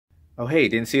Oh hey,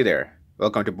 didn't see you there.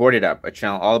 Welcome to Board It Up, a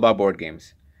channel all about board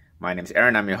games. My name's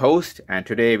Aaron, I'm your host, and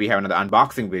today we have another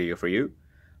unboxing video for you.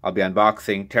 I'll be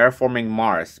unboxing Terraforming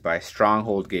Mars by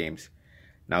Stronghold Games.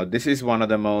 Now this is one of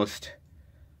the most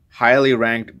highly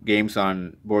ranked games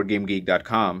on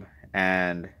BoardGameGeek.com,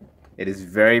 and it is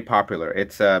very popular.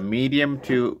 It's a medium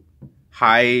to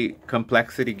high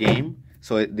complexity game,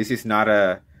 so this is not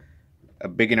a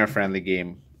beginner friendly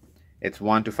game. It's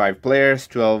 1 to 5 players,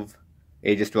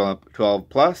 ages 12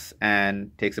 plus,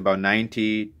 and takes about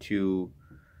 90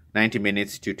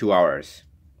 minutes to 2 hours.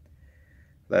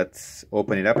 Let's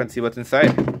open it up and see what's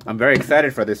inside. I'm very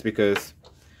excited for this because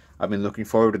I've been looking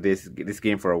forward to this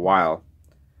game for a while.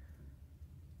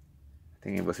 I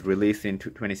think it was released in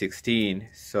 2016,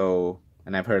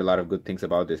 and I've heard a lot of good things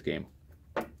about this game.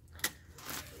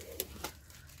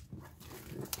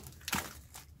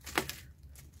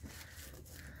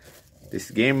 This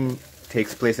game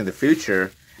takes place in the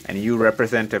future, and you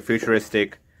represent a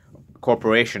futuristic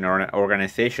corporation or an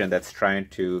organization that's trying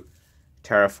to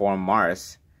terraform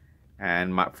Mars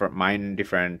and mine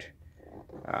different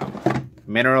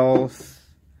minerals,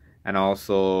 and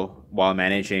also while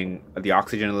managing the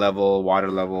oxygen level,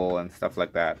 water level, and stuff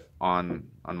like that on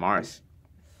Mars.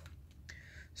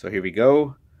 So here we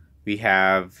go. We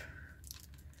have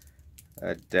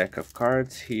a deck of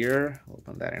cards here. We'll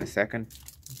open that in a second.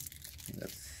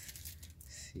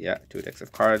 Yeah, 2 decks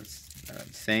of cards,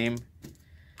 the same.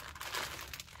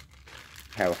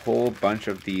 Have a whole bunch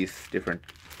of these different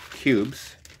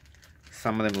cubes.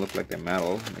 Some of them look like they're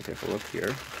metal. Let me take a look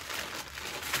here.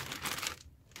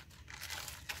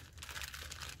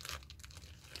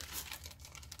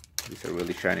 These are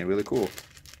really shiny, really cool.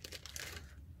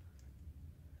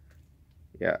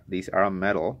 Yeah, these are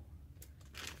metal.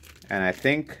 And I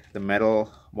think the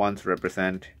metal ones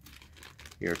represent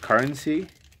your currency.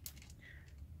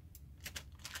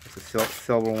 There's a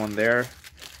silver one there,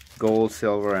 gold,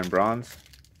 silver, and bronze.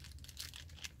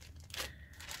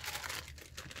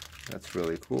 That's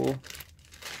really cool.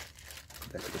 Put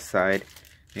that to the side.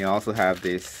 You also have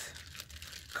these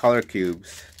color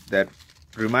cubes that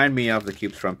remind me of the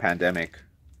cubes from Pandemic.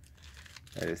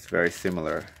 That is very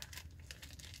similar.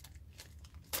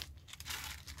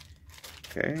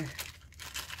 Okay. We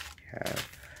have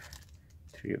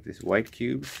 3 of these white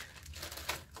cubes,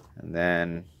 and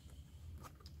then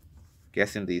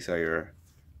guessing these are your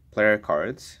player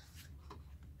cards,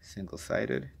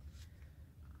 single-sided.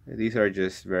 These are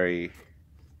just very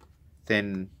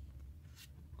thin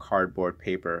cardboard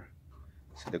paper,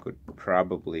 so they could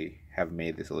probably have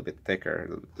made this a little bit thicker, a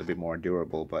little bit more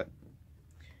durable, but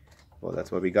well,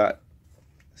 that's what we got.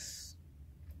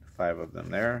 5 of them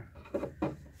there.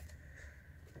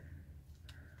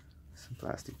 Some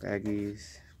plastic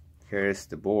baggies. Here's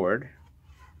the board.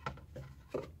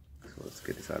 So let's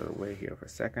get this out of the way here for a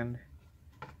second.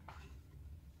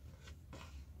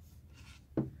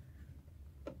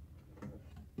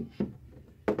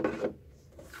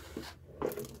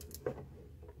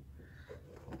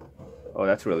 Oh,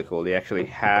 that's really cool. They actually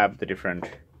have the different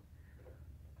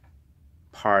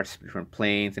parts, different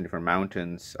planes and different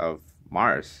mountains of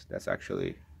Mars. That's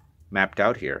actually mapped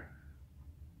out here.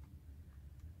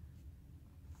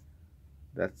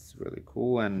 That's really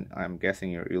cool, and I'm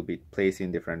guessing you'll be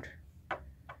placing different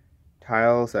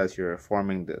tiles as you're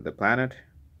forming the planet.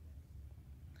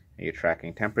 And you're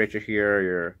tracking temperature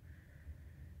here,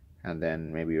 and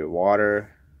then maybe your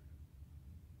water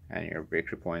and your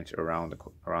victory points around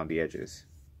the edges.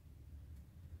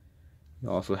 You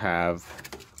also have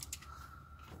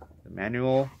the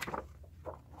manual.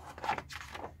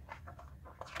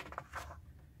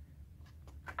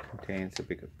 Contains a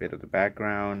bit of the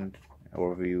background,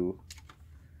 overview,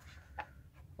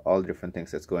 all the different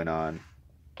things that's going on.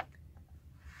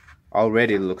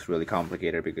 Already it looks really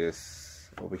complicated because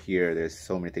over here there's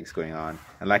so many things going on,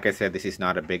 and like I said, this is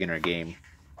not a beginner game,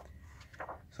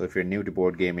 so if you're new to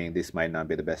board gaming, this might not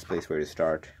be the best place for you to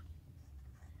start.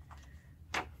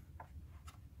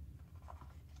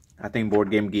 I think Board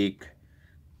Game Geek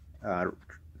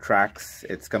tracks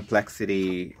its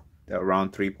complexity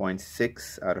around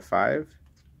 3.6 out of 5,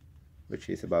 which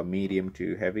is about medium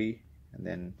to heavy. And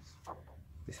then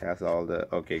this has all the,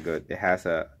 okay, good, it has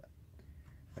a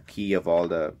key of all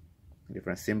the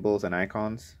different symbols and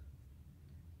icons,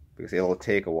 because it'll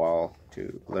take a while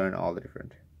to learn all the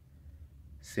different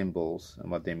symbols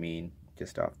and what they mean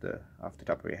just off the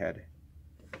top of your head.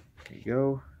 There you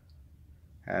go.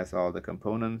 Has all the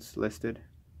components listed.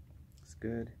 That's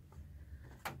good.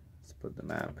 Let's put the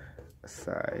map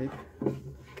aside.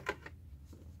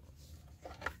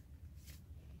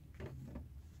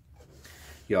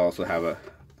 You also have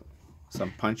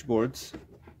some punch boards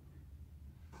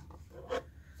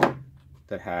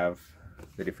that have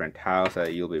the different tiles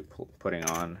that you'll be putting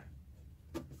on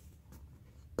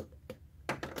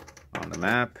the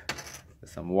map.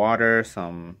 There's some water,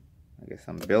 some, I guess,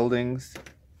 some buildings.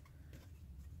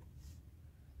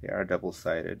 They are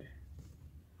double-sided.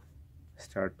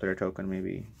 Start player token,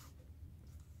 maybe.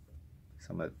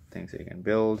 Some of the things that you can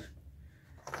build.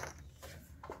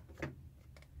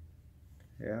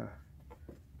 Yeah.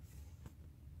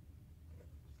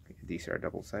 These are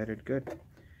double-sided, good.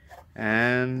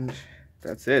 And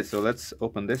that's it. So let's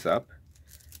open this up.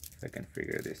 If I can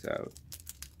figure this out.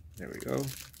 There we go.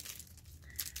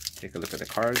 Take a look at the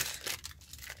cards.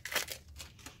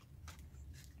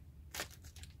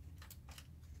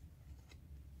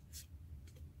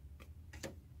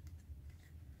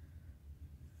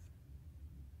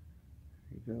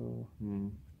 There you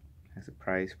go. Has a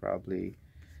price probably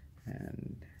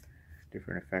and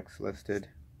different effects listed.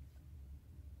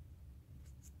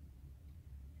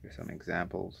 Here's some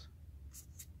examples.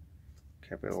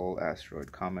 Capital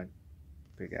asteroid, comet,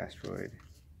 big asteroid.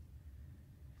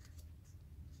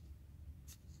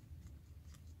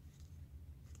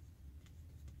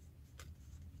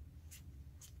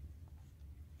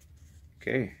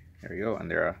 Okay, there we go,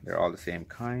 and they're all the same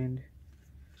kind.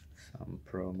 Some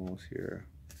promos here.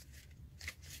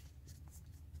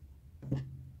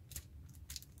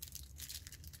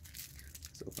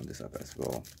 Let's open this up as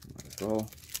well.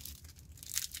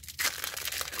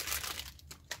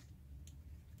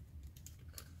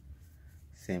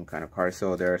 Same kind of cards.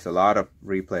 So there's a lot of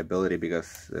replayability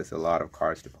because there's a lot of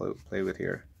cards to play with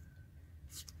here.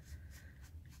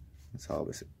 It's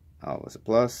always a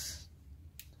plus.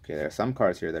 Okay, there are some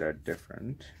cards here that are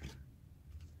different.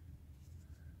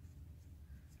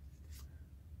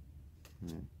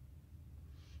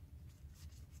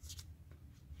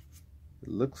 It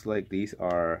looks like these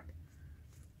are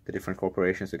the different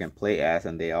corporations you can play as,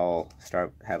 and they all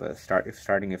have a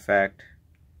starting effect.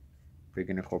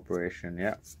 Beginner corporation,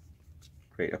 yeah,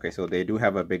 great. Okay, so they do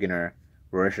have a beginner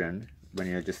version when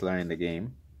you're just learning the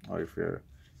game, or if you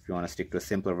want to stick to a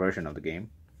simpler version of the game.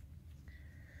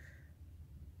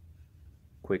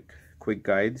 Quick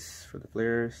guides for the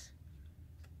players.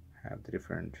 Have the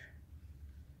different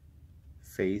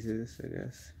phases, I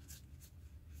guess.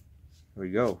 There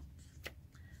we go.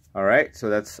 All right, so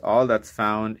that's all that's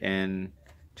found in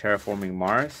Terraforming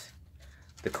Mars.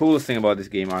 The coolest thing about this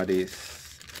game are these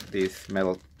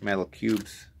metal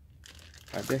cubes.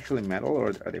 Are they actually metal, or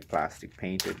are they plastic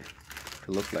painted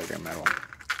to look like they're metal?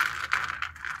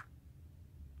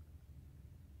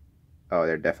 Oh,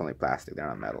 they're definitely plastic. They're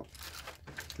not metal.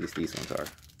 At least these ones are.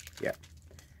 Yeah.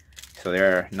 So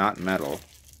they're not metal.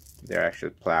 They're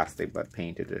actually plastic, but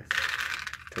painted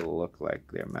to look like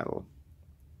they're metal.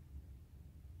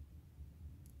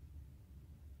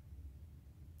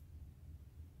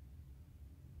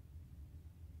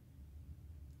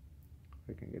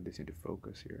 If I can get this into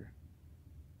focus here.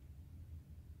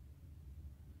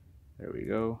 There we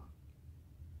go.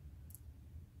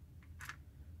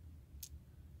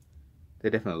 They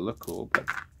definitely look cool, but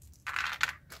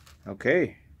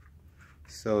okay.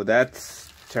 So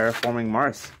that's Terraforming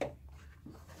Mars.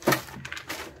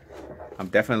 I'm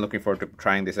definitely looking forward to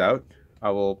trying this out.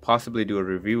 I will possibly do a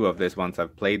review of this once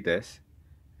I've played this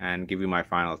and give you my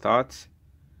final thoughts.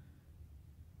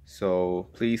 So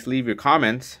please leave your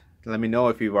comments. Let me know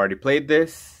if you've already played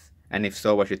this, and if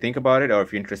so, what you think about it, or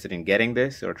if you're interested in getting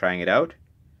this or trying it out.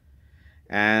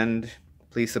 And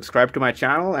please subscribe to my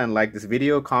channel and like this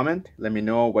video, comment. Let me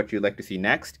know what you'd like to see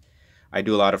next. I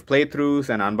do a lot of playthroughs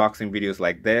and unboxing videos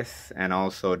like this, and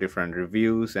also different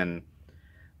reviews and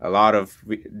a lot of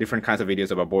different kinds of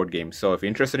videos about board games. So if you're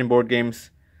interested in board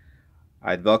games,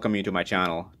 I'd welcome you to my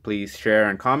channel. Please share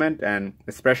and comment, and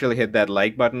especially hit that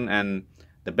like button and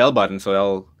the bell button so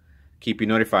I'll keep you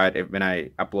notified when I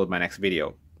upload my next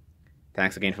video.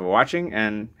 Thanks again for watching,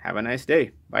 and have a nice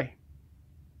day. Bye.